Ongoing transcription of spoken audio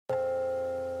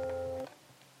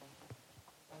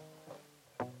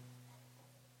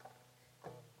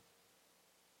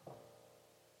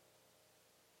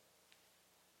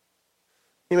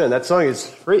Amen. That song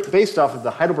is based off of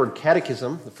the Heidelberg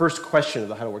Catechism. The first question of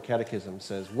the Heidelberg Catechism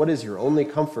says, "What is your only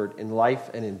comfort in life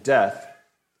and in death?"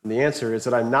 And the answer is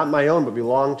that I'm not my own, but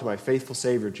belong to my faithful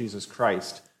Savior, Jesus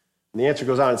Christ. And the answer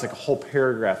goes on. It's like a whole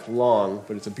paragraph long,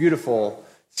 but it's a beautiful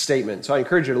statement. So I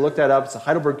encourage you to look that up. It's the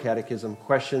Heidelberg Catechism,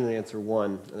 question and answer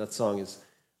 1. And that song is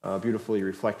beautifully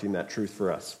reflecting that truth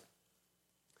for us.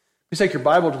 Please take your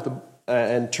Bible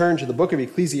and turn to the book of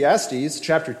Ecclesiastes,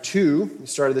 chapter 2. We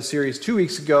started the series 2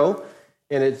 weeks ago,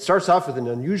 and it starts off with an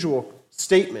unusual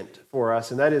statement for us,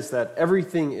 and that is that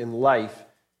everything in life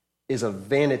is a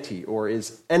vanity or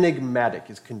is enigmatic,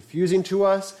 is confusing to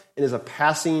us, and is a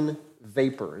passing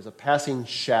vapor, is a passing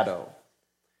shadow.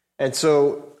 And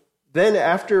so then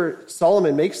after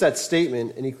Solomon makes that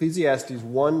statement in Ecclesiastes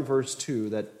 1 verse 2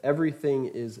 that everything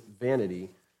is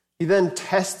vanity, he then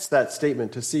tests that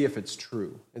statement to see if it's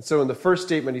true. And so in the first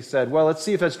statement he said, well, let's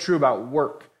see if that's true about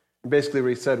work. And basically what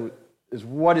he said is,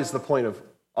 what is the point of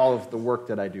all of the work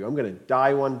that I do? I'm going to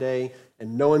die one day,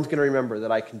 and no one's going to remember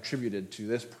that I contributed to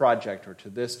this project or to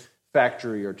this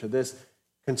factory or to this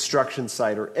construction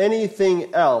site or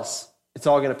anything else. It's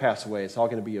all going to pass away. It's all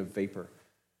going to be a vapor.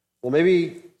 Well,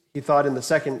 maybe he thought in the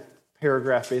second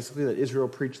paragraph, basically, that Israel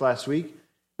preached last week,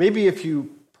 maybe if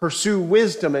you pursue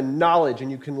wisdom and knowledge and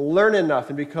you can learn enough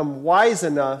and become wise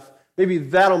enough, maybe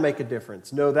that'll make a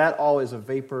difference. No, that all is a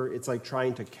vapor. It's like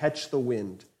trying to catch the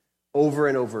wind over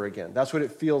and over again. That's what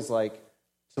it feels like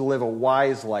to live a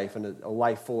wise life and a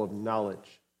life full of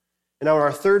knowledge. And now in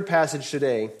our third passage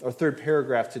today, our third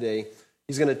paragraph today,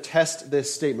 he's going to test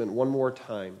this statement one more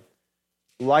time.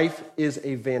 Life is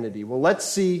a vanity. Well, let's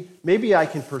see, maybe I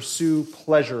can pursue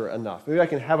pleasure enough. Maybe I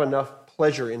can have enough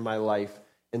pleasure in my life,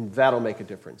 and that'll make a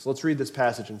difference. Let's read this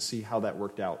passage and see how that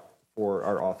worked out for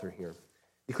our author here.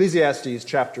 Ecclesiastes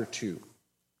chapter 2.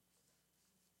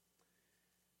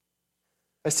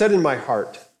 I said in my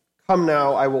heart, come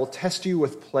now, I will test you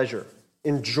with pleasure.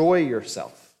 Enjoy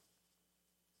yourself.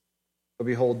 But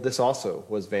behold, this also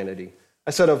was vanity.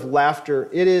 I said of laughter,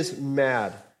 it is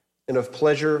mad. And of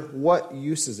pleasure, what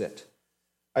use is it?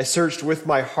 I searched with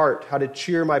my heart how to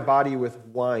cheer my body with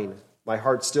wine, my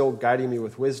heart still guiding me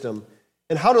with wisdom,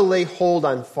 and how to lay hold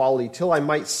on folly till I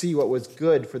might see what was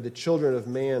good for the children of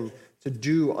man to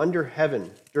do under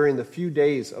heaven during the few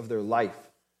days of their life.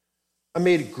 I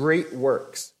made great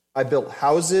works. I built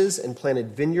houses and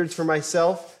planted vineyards for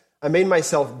myself. I made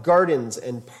myself gardens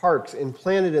and parks and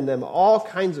planted in them all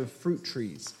kinds of fruit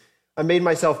trees. I made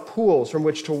myself pools from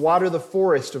which to water the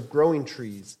forest of growing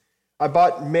trees. I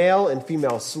bought male and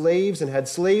female slaves and had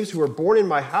slaves who were born in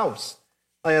my house.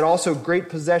 I had also great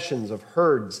possessions of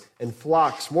herds and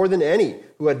flocks, more than any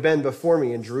who had been before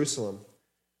me in Jerusalem.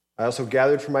 I also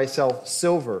gathered for myself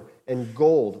silver and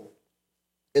gold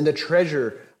and the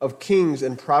treasure of kings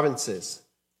and provinces.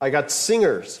 I got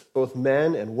singers, both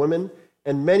men and women,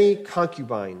 and many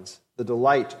concubines, the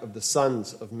delight of the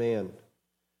sons of man.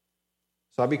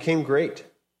 So I became great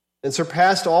and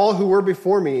surpassed all who were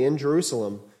before me in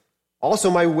Jerusalem. Also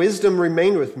my wisdom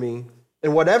remained with me,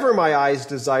 and whatever my eyes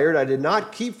desired I did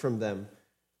not keep from them.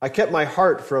 I kept my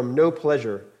heart from no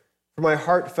pleasure, for my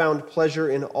heart found pleasure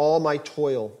in all my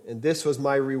toil, and this was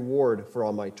my reward for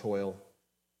all my toil.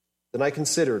 Then I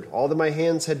considered all that my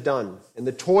hands had done, and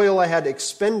the toil I had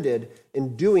expended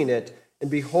in doing it,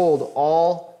 and behold,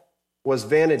 all was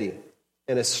vanity,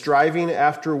 and a striving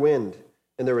after wind,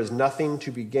 and there was nothing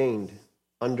to be gained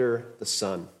under the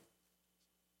sun.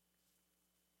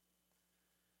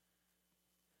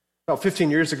 About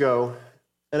 15 years ago,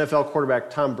 NFL quarterback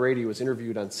Tom Brady was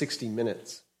interviewed on 60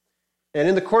 Minutes. And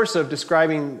in the course of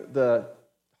describing the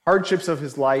hardships of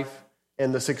his life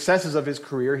and the successes of his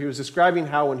career, he was describing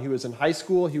how when he was in high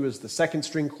school, he was the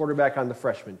second-string quarterback on the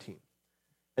freshman team.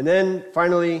 And then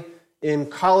finally, in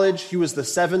college, he was the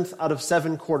 7th out of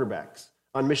 7 quarterbacks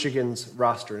on Michigan's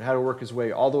roster and had to work his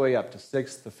way all the way up to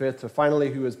 6th, to 5th, to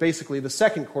finally he was basically the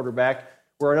second quarterback,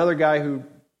 where another guy who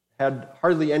had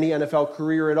hardly any NFL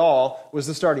career at all was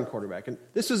the starting quarterback. And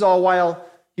this was all while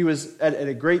he was at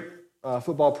a great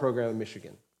football program in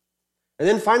Michigan. And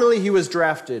then finally he was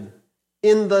drafted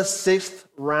in the 6th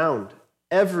round.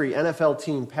 Every NFL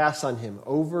team passed on him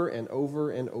over and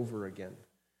over and over again.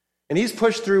 And he's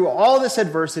pushed through all this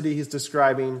adversity he's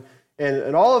describing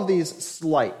and all of these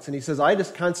slights. And he says, I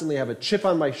just constantly have a chip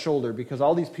on my shoulder because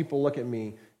all these people look at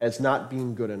me as not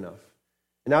being good enough.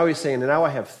 And now he's saying, and now I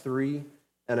have 3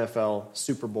 NFL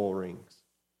Super Bowl rings.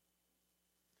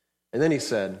 And then he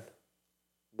said,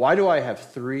 why do I have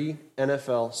 3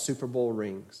 NFL Super Bowl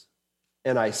rings?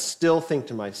 And I still think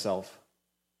to myself,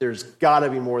 there's got to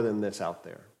be more than this out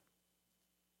there.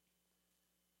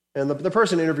 And the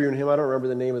person interviewing him, I don't remember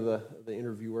the name of the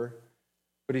interviewer,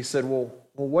 But he said, well,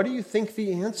 what do you think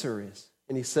the answer is?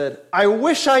 And he said, I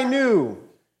wish I knew.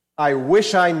 I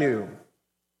wish I knew.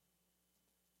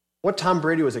 What Tom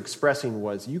Brady was expressing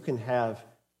was you can have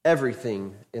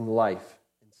everything in life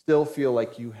and still feel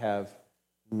like you have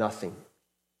nothing.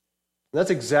 And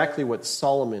that's exactly what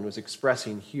Solomon was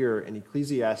expressing here in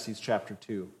Ecclesiastes chapter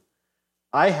 2.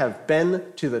 I have been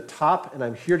to the top, and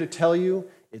I'm here to tell you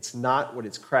it's not what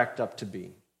it's cracked up to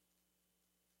be.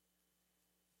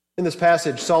 In this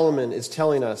passage, Solomon is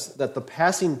telling us that the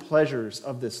passing pleasures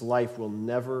of this life will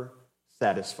never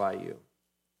satisfy you.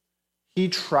 He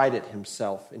tried it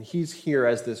himself, and he's here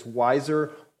as this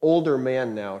wiser, older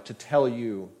man now to tell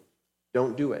you,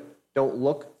 don't do it. Don't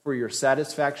look for your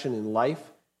satisfaction in life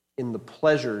in the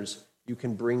pleasures you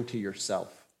can bring to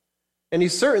yourself. And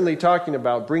he's certainly talking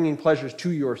about bringing pleasures to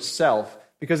yourself,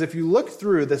 because if you look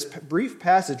through this brief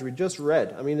passage we just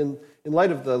read, I mean, in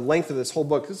light of the length of this whole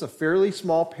book, this is a fairly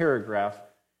small paragraph,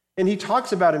 and he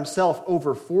talks about himself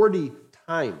over 40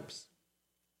 times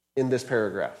in this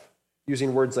paragraph,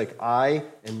 using words like I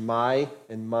and my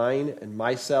and mine and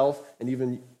myself, and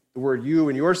even the word you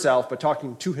and yourself, but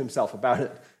talking to himself about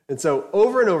it. And so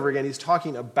over and over again, he's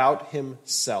talking about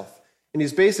himself. And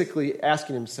he's basically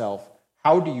asking himself,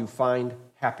 how do you find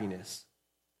happiness?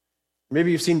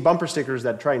 Maybe you've seen bumper stickers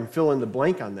that try and fill in the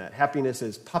blank on that. Happiness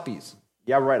is puppies.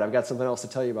 Yeah, right, I've got something else to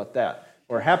tell you about that.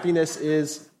 Or happiness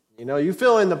is, you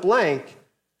fill in the blank.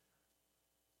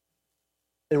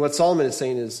 And what Solomon is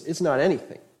saying is, it's not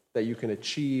anything that you can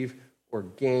achieve or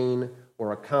gain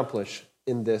or accomplish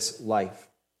in this life.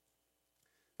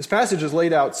 This passage is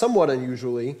laid out somewhat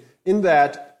unusually in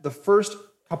that the first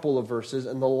couple of verses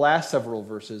and the last several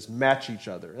verses match each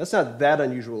other. That's not that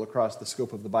unusual across the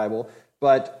scope of the Bible,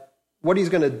 but what he's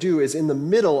going to do is in the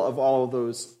middle of all of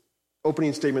those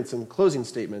opening statements and closing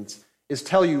statements is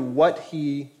tell you what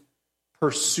he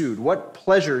pursued, what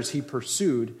pleasures he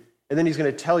pursued, and then he's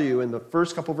going to tell you in the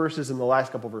first couple verses and the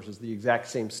last couple verses the exact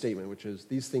same statement, which is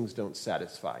these things don't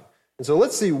satisfy. And so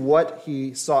let's see what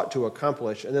he sought to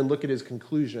accomplish and then look at his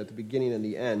conclusion at the beginning and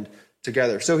the end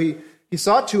together. So he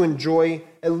sought to enjoy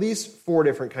at least 4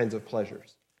 different kinds of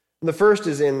pleasures. And the first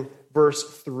is in verse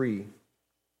 3,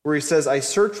 where he says, I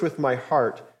search with my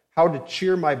heart how to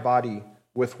cheer my body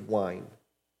with wine.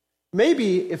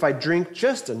 Maybe if I drink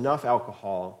just enough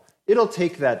alcohol, it'll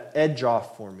take that edge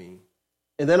off for me,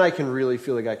 and then I can really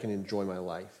feel like I can enjoy my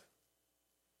life.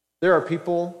 There are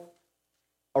people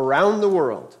around the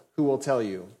world who will tell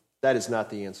you that is not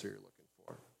the answer you're looking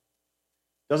for.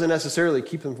 Doesn't necessarily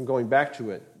keep them from going back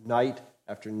to it night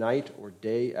after night or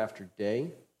day after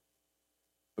day.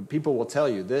 But people will tell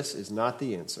you this is not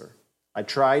the answer. I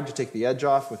tried to take the edge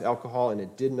off with alcohol and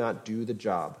it did not do the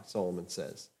job, Solomon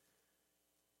says.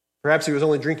 Perhaps he was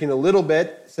only drinking a little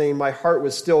bit, saying my heart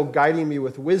was still guiding me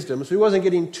with wisdom, so he wasn't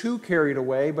getting too carried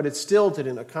away, but it still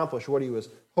didn't accomplish what he was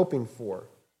hoping for.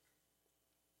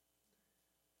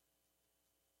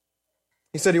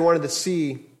 He said he wanted to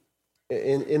see,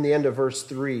 in the end of verse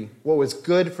 3, what was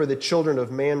good for the children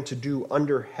of man to do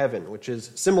under heaven, which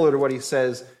is similar to what he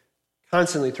says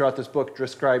constantly throughout this book,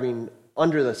 describing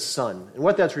under the sun. And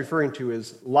what that's referring to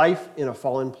is life in a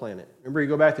fallen planet. Remember, you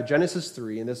go back to Genesis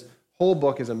 3, and this whole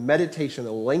book is a meditation,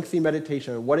 a lengthy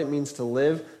meditation on what it means to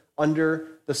live under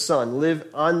the sun, live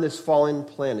on this fallen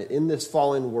planet, in this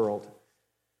fallen world.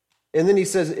 And then he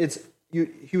says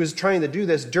he was trying to do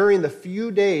this during the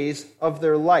few days of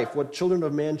their life, what children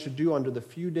of man should do under the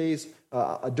few days,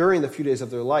 during the few days of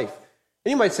their life.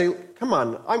 And you might say, come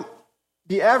on,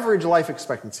 the average life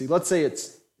expectancy, let's say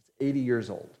it's 80 years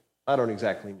old. I don't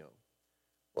exactly know.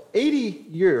 Well, 80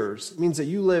 years means that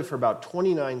you live for about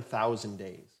 29,000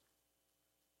 days.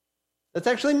 That's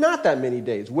actually not that many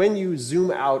days when you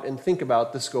zoom out and think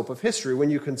about the scope of history. When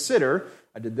you consider,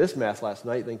 I did this math last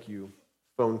night, thank you,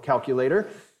 phone calculator,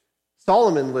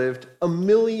 Solomon lived 1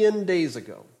 million days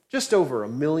ago, just over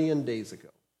 1 million days ago.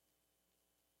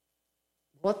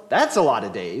 Well, that's a lot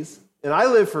of days. And I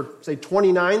live for, say,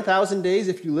 29,000 days.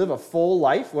 If you live a full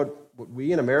life, what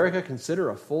we in America consider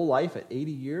a full life at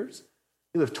 80 years,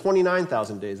 you live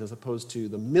 29,000 days as opposed to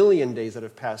the 1 million days that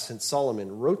have passed since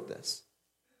Solomon wrote this.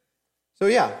 So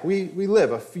yeah, we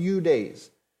live a few days.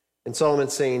 And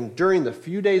Solomon's saying, during the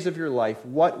few days of your life,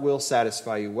 what will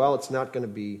satisfy you? Well, it's not going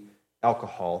to be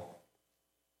alcohol.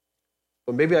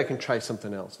 But maybe I can try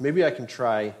something else. Maybe I can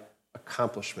try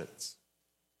accomplishments.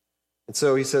 And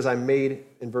so he says, I made,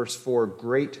 in verse 4,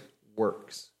 great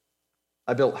works.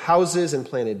 I built houses and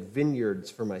planted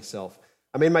vineyards for myself.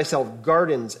 I made myself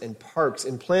gardens and parks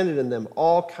and planted in them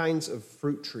all kinds of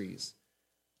fruit trees.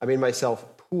 I made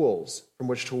myself pools from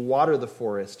which to water the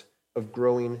forest of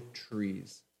growing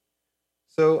trees.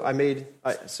 So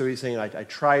he's saying, I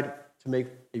tried to make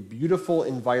a beautiful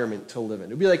environment to live in. It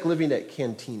would be like living at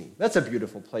Cantini. That's a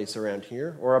beautiful place around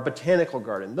here. Or a botanical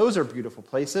garden. Those are beautiful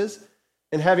places.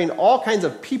 And having all kinds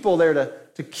of people there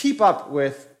to keep up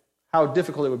with how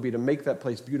difficult it would be to make that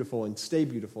place beautiful and stay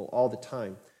beautiful all the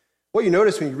time. What you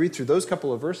notice when you read through those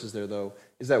couple of verses there, though,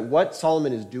 is that what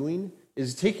Solomon is doing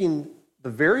is taking the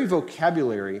very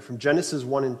vocabulary from Genesis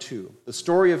 1 and 2, the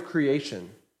story of creation,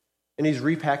 and he's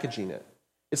repackaging it.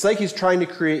 It's like he's trying to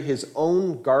create his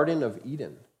own Garden of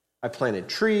Eden. I planted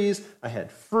trees, I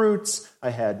had fruits,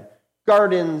 I had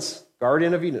gardens,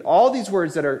 Garden of Eden. All these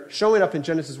words that are showing up in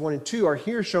Genesis 1 and 2 are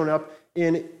here shown up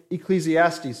in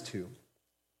Ecclesiastes 2.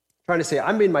 Trying to say,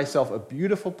 I made myself a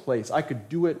beautiful place. I could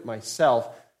do it myself.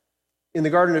 In the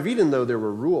Garden of Eden, though, there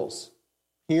were rules.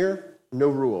 Here, no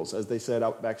rules. As they said,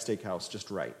 Outback Steakhouse,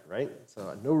 just right?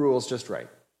 So no rules, just right.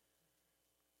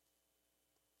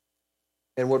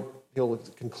 And what he'll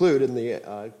conclude in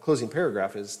the closing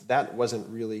paragraph is that wasn't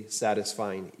really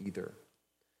satisfying either.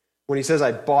 When he says,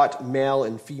 I bought male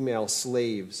and female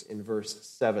slaves in verse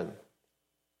 7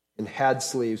 and had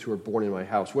slaves who were born in my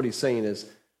house, what he's saying is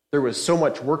there was so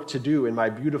much work to do in my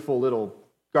beautiful little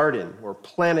garden or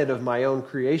planet of my own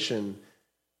creation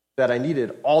that I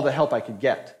needed all the help I could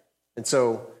get. And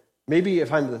so maybe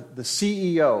if I'm the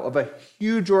CEO of a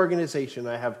huge organization,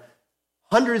 I have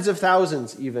hundreds of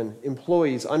thousands even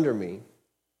employees under me,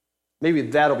 maybe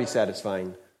that'll be satisfying.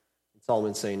 And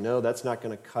Solomon's saying, no, that's not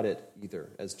going to cut it either,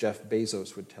 as Jeff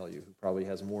Bezos would tell you, who probably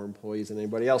has more employees than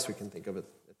anybody else we can think of at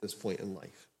this point in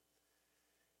life.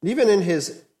 And even in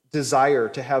his desire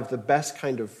to have the best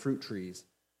kind of fruit trees,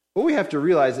 what we have to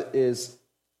realize is,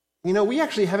 we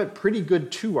actually have it pretty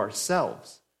good too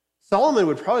ourselves. Solomon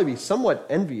would probably be somewhat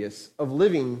envious of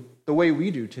living the way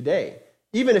we do today,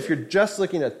 even if you're just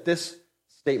looking at this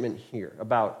statement here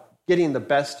about getting the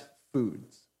best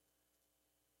foods.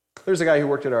 There's a guy who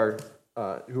worked at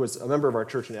who was a member of our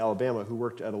church in Alabama, who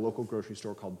worked at a local grocery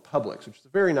store called Publix, which is a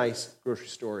very nice grocery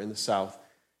store in the South.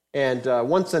 And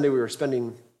one Sunday we were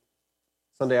spending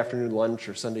Sunday afternoon lunch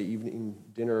or Sunday evening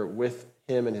dinner with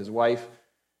him and his wife.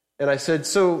 And I said,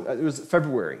 so it was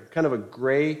February, kind of a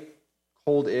gray,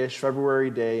 cold-ish February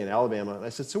day in Alabama. And I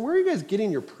said, so where are you guys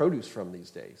getting your produce from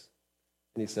these days?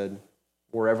 And he said,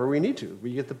 wherever we need to.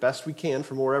 We get the best we can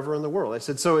from wherever in the world. I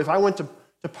said, so if I went to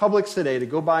Publix today to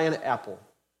go buy an apple,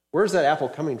 where's that apple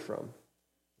coming from?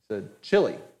 He said,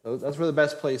 Chile. That's where the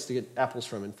best place to get apples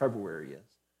from in February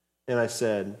is. And I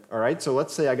said, all right, so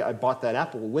let's say I bought that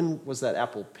apple. When was that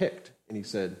apple picked? And he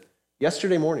said,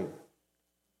 yesterday morning.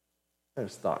 I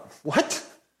just thought, what?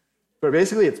 But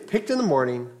basically it's picked in the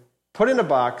morning, put in a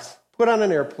box, put on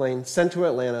an airplane, sent to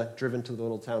Atlanta, driven to the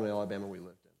little town in Alabama we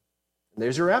lived in. And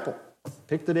there's your apple.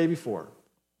 Picked the day before.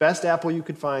 Best apple you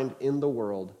could find in the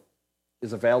world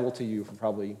is available to you for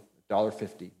probably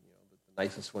 $1.50, the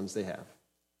nicest ones they have.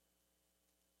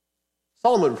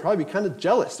 Solomon would probably be kind of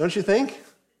jealous, don't you think?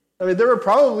 I mean, there were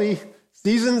probably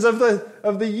seasons of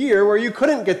the year where you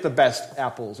couldn't get the best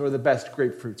apples or the best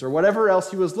grapefruits or whatever else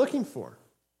he was looking for.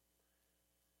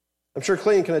 I'm sure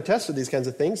Clayton can attest to these kinds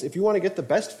of things. If you want to get the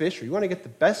best fish or you want to get the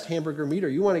best hamburger meat or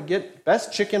you want to get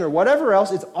best chicken or whatever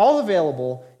else, it's all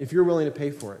available if you're willing to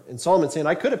pay for it. And Solomon's saying,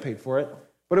 I could have paid for it,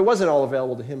 but it wasn't all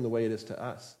available to him the way it is to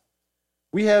us.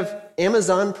 We have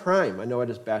Amazon Prime. I know I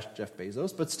just bashed Jeff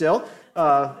Bezos, but still,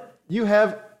 you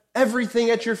have everything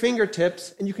at your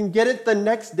fingertips, and you can get it the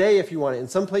next day if you want it. In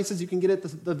some places, you can get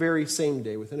it the very same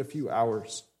day, within a few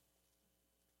hours.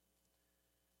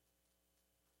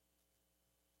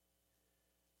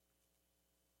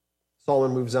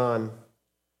 Solomon moves on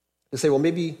to say, well,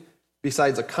 maybe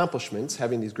besides accomplishments,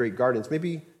 having these great gardens,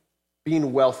 maybe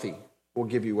being wealthy will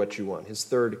give you what you want. His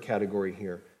third category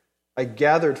here. I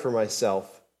gathered for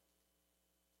myself,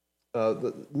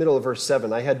 the middle of verse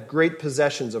 7, I had great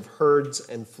possessions of herds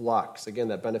and flocks. Again,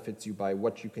 that benefits you by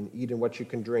what you can eat and what you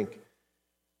can drink.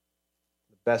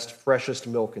 The best, freshest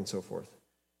milk and so forth.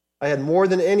 I had more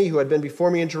than any who had been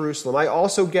before me in Jerusalem. I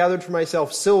also gathered for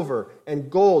myself silver and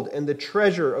gold and the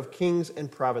treasure of kings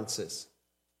and provinces.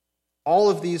 All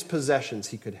of these possessions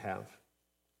he could have.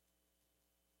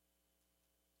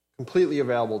 Completely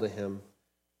available to him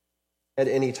at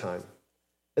any time.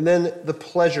 And then the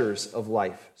pleasures of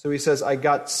life. So he says, I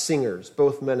got singers,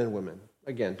 both men and women.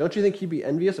 Again, don't you think he'd be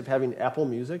envious of having Apple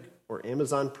Music or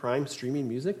Amazon Prime streaming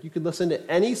music? You could listen to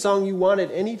any song you want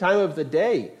at any time of the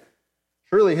day.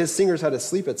 Surely his singers had to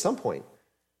sleep at some point.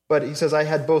 But he says, I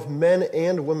had both men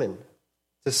and women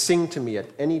to sing to me at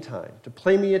any time, to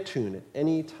play me a tune at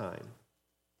any time.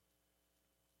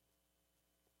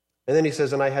 And then he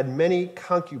says, and I had many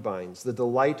concubines, the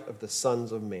delight of the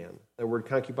sons of man. That word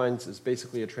concubines is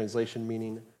basically a translation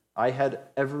meaning, I had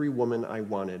every woman I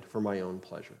wanted for my own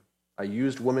pleasure. I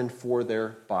used women for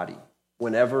their body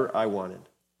whenever I wanted.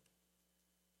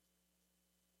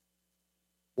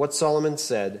 What Solomon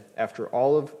said after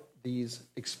all of these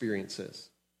experiences,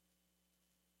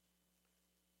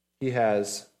 he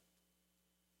has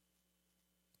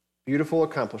beautiful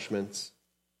accomplishments,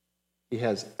 he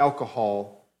has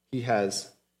alcohol, he has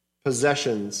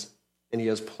possessions, and he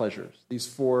has pleasures. These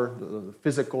four, the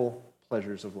physical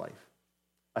pleasures of life.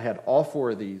 I had all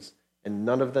four of these, and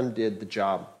none of them did the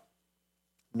job.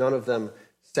 None of them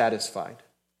satisfied.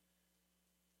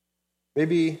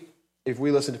 Maybe if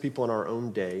we listen to people in our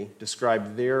own day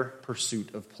describe their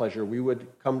pursuit of pleasure, we would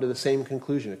come to the same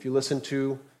conclusion. If you listen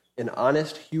to an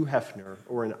honest Hugh Hefner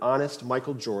or an honest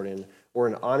Michael Jordan or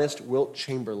an honest Wilt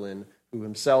Chamberlain, who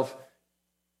himself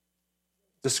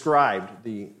described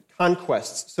the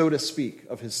conquests, so to speak,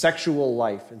 of his sexual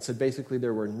life and said basically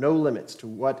there were no limits to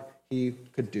what he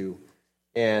could do.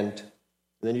 And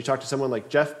then you talk to someone like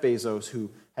Jeff Bezos, who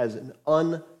has an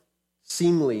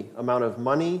unseemly amount of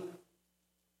money,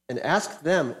 and ask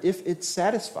them if it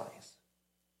satisfies.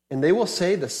 And they will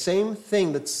say the same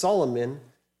thing that Solomon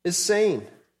is saying.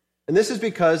 And this is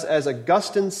because, as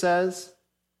Augustine says,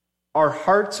 our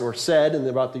hearts, or said in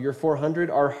about the year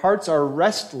 400, our hearts are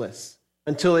restless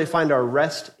until they find our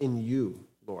rest in you,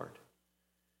 Lord.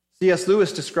 C.S.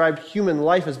 Lewis described human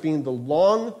life as being the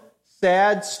long,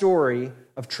 sad story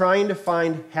of trying to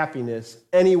find happiness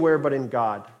anywhere but in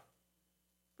God.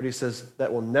 But he says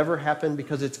that will never happen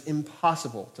because it's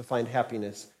impossible to find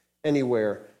happiness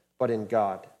anywhere but in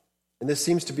God. And this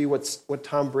seems to be what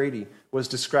Tom Brady was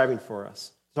describing for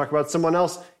us. Talk about someone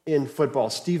else in football,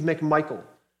 Steve McMichael,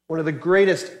 one of the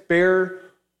greatest Bear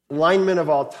linemen of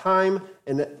all time.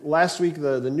 And last week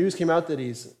the news came out that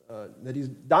he's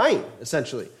dying,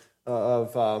 essentially,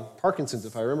 of Parkinson's,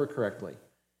 if I remember correctly.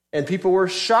 And people were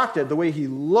shocked at the way he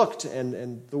looked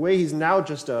and the way he's now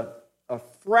just a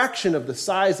fraction of the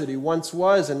size that he once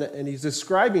was. And he's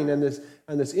describing in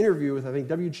this interview with, I think,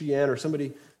 WGN or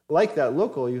somebody like that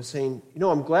local, he was saying,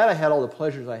 I'm glad I had all the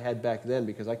pleasures I had back then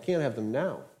because I can't have them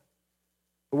now.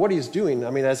 But what he's doing,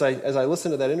 as I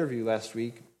listened to that interview last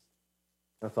week,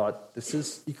 I thought, this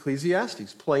is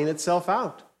Ecclesiastes playing itself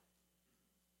out.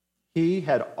 He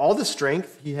had all the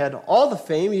strength, he had all the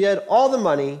fame, he had all the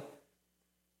money,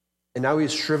 and now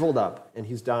he's shriveled up and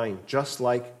he's dying, just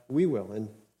like we will. And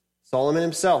Solomon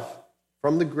himself,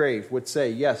 from the grave, would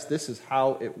say, yes, this is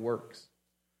how it works.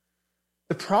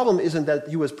 The problem isn't that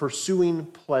he was pursuing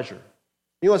pleasure.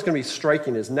 You know what's going to be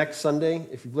striking is next Sunday,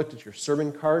 if you've looked at your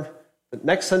sermon card, the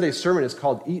next Sunday's sermon is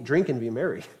called Eat, Drink, and Be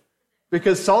Merry.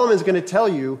 Because Solomon's going to tell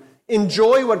you,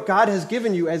 enjoy what God has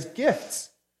given you as gifts.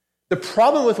 The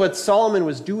problem with what Solomon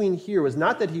was doing here was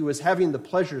not that he was having the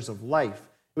pleasures of life.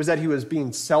 It was that he was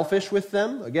being selfish with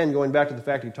them. Again, going back to the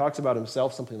fact he talks about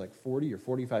himself something like 40 or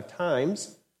 45 times.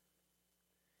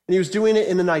 And he was doing it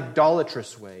in an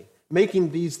idolatrous way,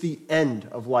 making these the end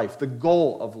of life, the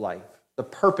goal of life, the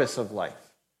purpose of life.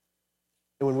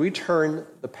 And when we turn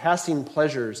the passing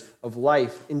pleasures of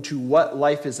life into what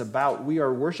life is about, we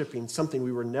are worshiping something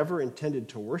we were never intended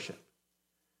to worship.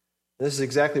 And this is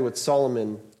exactly what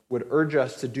Solomon would urge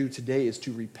us to do today, is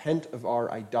to repent of our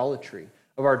idolatry,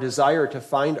 of our desire to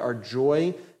find our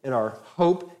joy and our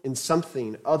hope in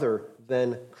something other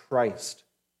than Christ.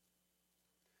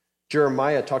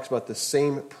 Jeremiah talks about the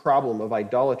same problem of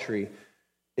idolatry.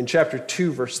 In chapter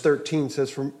 2, verse 13, says,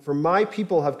 For my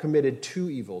people have committed two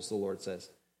evils, the Lord says.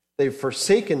 They've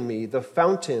forsaken me, the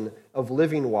fountain of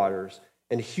living waters,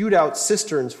 and hewed out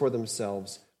cisterns for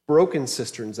themselves, broken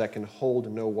cisterns that can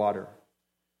hold no water.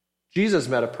 Jesus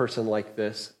met a person like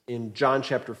this in John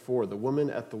chapter 4, the woman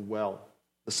at the well,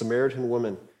 the Samaritan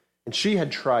woman. And she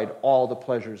had tried all the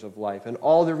pleasures of life and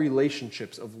all the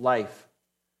relationships of life.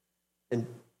 And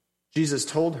Jesus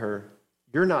told her,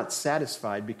 you're not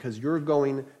satisfied because you're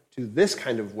going to this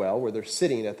kind of well where they're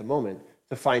sitting at the moment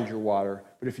to find your water.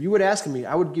 But if you would ask me,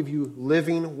 I would give you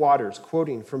living waters,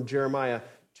 quoting from Jeremiah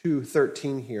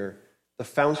 2:13 here, the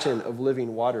fountain of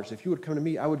living waters. If you would come to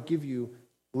me, I would give you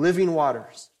living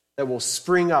waters that will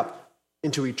spring up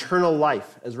into eternal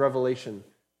life, as Revelation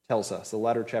tells us, the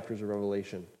latter chapters of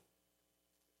Revelation.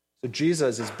 So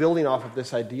Jesus is building off of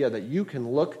this idea that you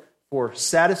can look for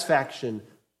satisfaction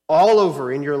all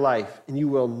over in your life, and you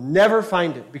will never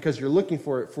find it because you're looking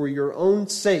for it for your own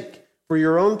sake, for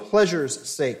your own pleasure's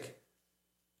sake.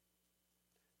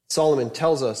 Solomon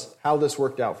tells us how this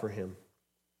worked out for him.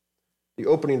 The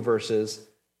opening verses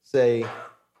say,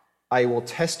 I will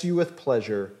test you with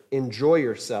pleasure, enjoy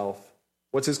yourself,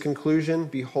 What's his conclusion?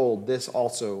 Behold, this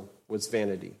also was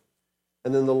vanity.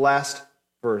 And then the last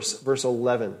verse, verse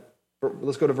 11.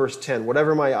 Let's go to verse 10.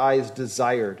 Whatever my eyes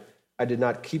desired, I did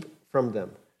not keep from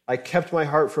them. I kept my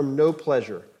heart from no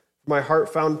pleasure. My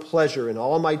heart found pleasure in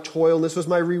all my toil, and this was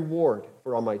my reward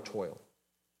for all my toil.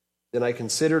 Then I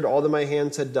considered all that my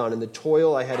hands had done, and the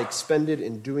toil I had expended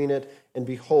in doing it, and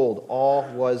behold, all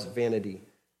was vanity,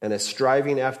 and a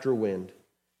striving after wind,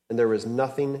 and there was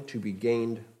nothing to be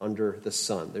gained under the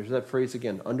sun. There's that phrase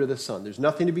again, under the sun. There's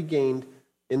nothing to be gained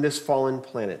in this fallen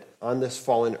planet, on this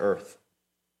fallen earth.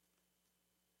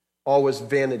 All was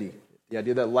vanity. The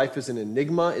idea that life is an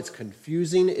enigma, it's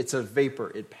confusing, it's a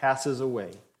vapor, it passes away.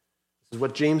 This is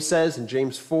what James says in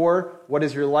James 4. What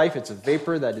is your life? It's a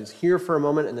vapor that is here for a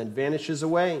moment and then vanishes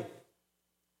away.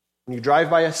 When you drive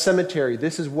by a cemetery,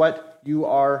 this is what you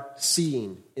are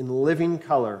seeing in living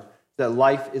color, that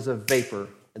life is a vapor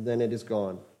and then it is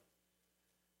gone.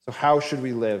 So how should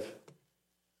we live?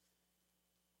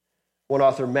 One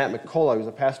author, Matt McCullough, who's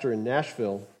a pastor in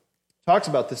Nashville, talks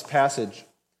about this passage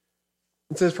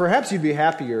and says, perhaps you'd be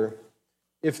happier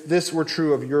if this were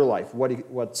true of your life,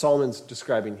 what Solomon's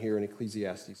describing here in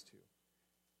Ecclesiastes 2.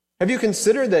 Have you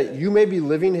considered that you may be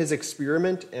living his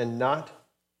experiment and not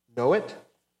know it?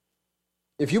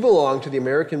 If you belong to the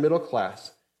American middle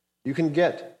class, you can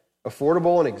get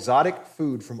affordable and exotic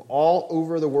food from all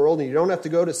over the world, and you don't have to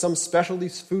go to some specialty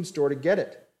food store to get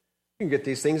it. You can get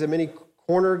these things at many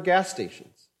corner gas stations.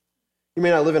 You may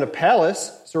not live in a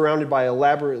palace surrounded by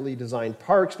elaborately designed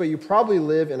parks, but you probably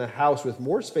live in a house with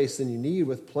more space than you need,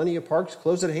 with plenty of parks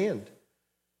close at hand.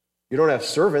 You don't have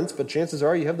servants, but chances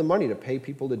are you have the money to pay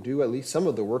people to do at least some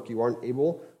of the work you aren't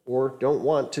able or don't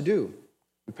want to do.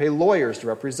 We pay lawyers to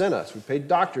represent us. We pay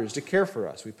doctors to care for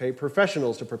us. We pay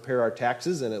professionals to prepare our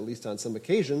taxes, and at least on some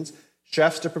occasions,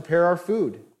 chefs to prepare our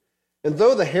food. And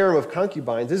though the harem of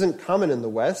concubines isn't common in the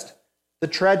West, the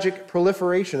tragic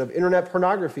proliferation of internet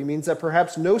pornography means that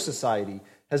perhaps no society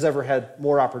has ever had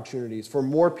more opportunities for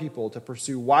more people to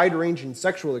pursue wide-ranging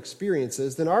sexual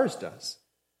experiences than ours does.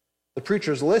 The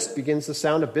preacher's list begins to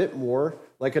sound a bit more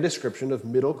like a description of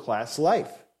middle-class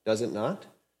life, does it not?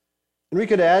 And we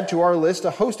could add to our list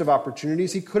a host of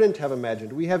opportunities he couldn't have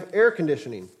imagined. We have air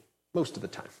conditioning, most of the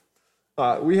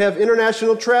time. We have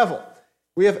international travel.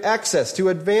 We have access to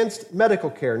advanced medical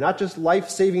care, not just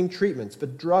life-saving treatments,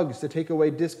 but drugs to take away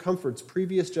discomforts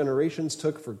previous generations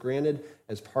took for granted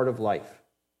as part of life.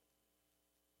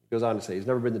 He goes on to say he's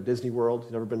never been to Disney World,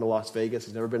 he's never been to Las Vegas,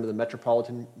 he's never been to the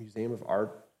Metropolitan Museum of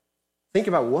Art. Think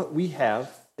about what we have,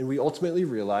 and we ultimately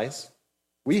realize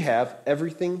we have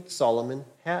everything Solomon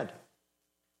had.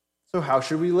 So how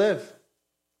should we live?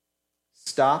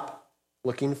 Stop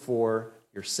looking for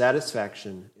your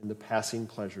satisfaction in the passing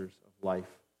pleasures of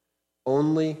life.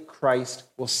 Only Christ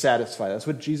will satisfy. That's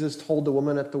what Jesus told the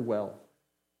woman at the well.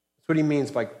 That's what he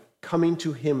means by coming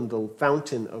to him, the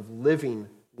fountain of living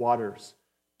waters.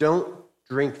 Don't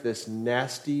drink this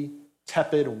nasty,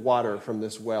 tepid water from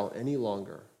this well any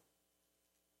longer.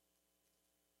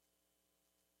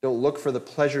 Don't look for the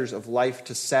pleasures of life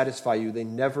to satisfy you. They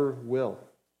never will.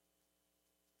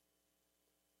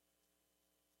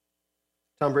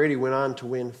 Tom Brady went on to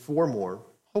win 4 more,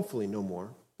 hopefully no more,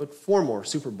 but 4 more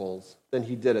Super Bowls than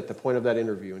he did at the point of that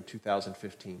interview in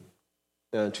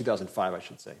 2005, I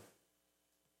should say.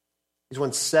 He's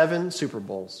won 7 Super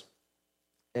Bowls,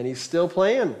 and he's still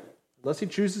playing, unless he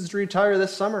chooses to retire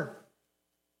this summer.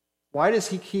 Why does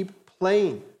he keep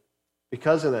playing?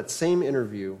 Because in that same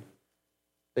interview,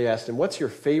 they asked him, what's your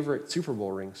favorite Super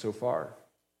Bowl ring so far?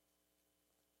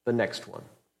 The next one.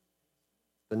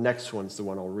 The next one's the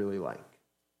one I'll really like.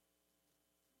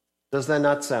 Does that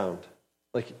not sound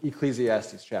like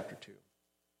Ecclesiastes chapter 2?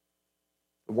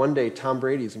 But one day, Tom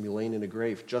Brady's going to be laying in a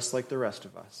grave just like the rest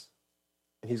of us.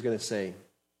 And he's going to say,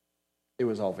 it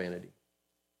was all vanity.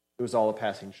 It was all a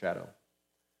passing shadow.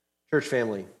 Church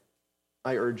family,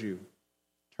 I urge you,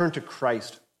 turn to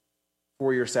Christ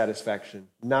for your satisfaction,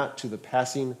 not to the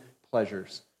passing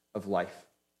pleasures of life.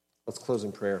 Let's close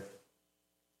in prayer.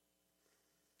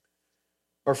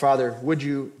 Our Father, would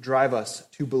you drive us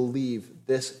to believe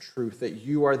this truth, that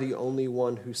you are the only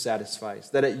one who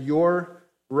satisfies, that at your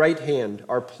right hand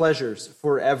are pleasures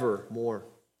forevermore.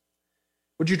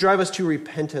 Would you drive us to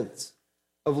repentance,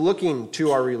 of looking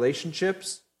to our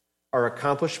relationships, our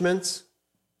accomplishments,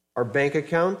 our bank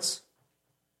accounts,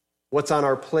 what's on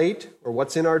our plate or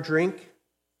what's in our drink,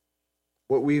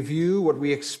 what we view, what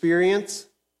we experience.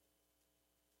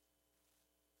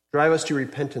 Drive us to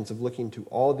repentance of looking to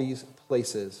all these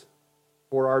places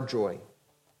for our joy,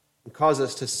 and cause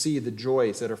us to see the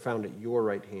joys that are found at your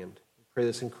right hand. We pray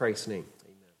this in Christ's name.